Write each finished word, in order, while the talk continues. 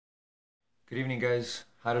Good evening, guys.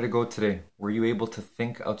 How did it go today? Were you able to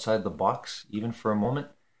think outside the box, even for a moment?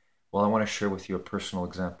 Well, I want to share with you a personal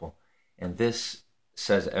example. And this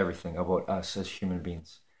says everything about us as human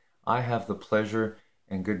beings. I have the pleasure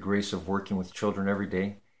and good grace of working with children every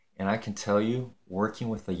day. And I can tell you, working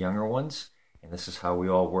with the younger ones, and this is how we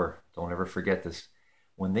all were, don't ever forget this.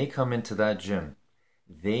 When they come into that gym,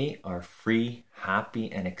 they are free,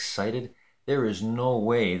 happy, and excited. There is no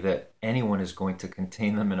way that anyone is going to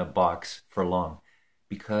contain them in a box for long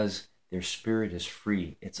because their spirit is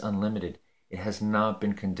free. It's unlimited. It has not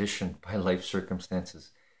been conditioned by life circumstances.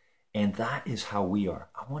 And that is how we are.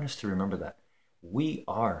 I want us to remember that. We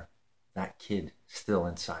are that kid still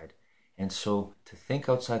inside. And so to think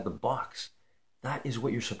outside the box, that is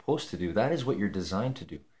what you're supposed to do. That is what you're designed to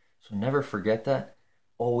do. So never forget that.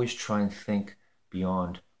 Always try and think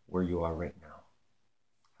beyond where you are right now.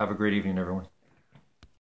 Have a great evening, everyone.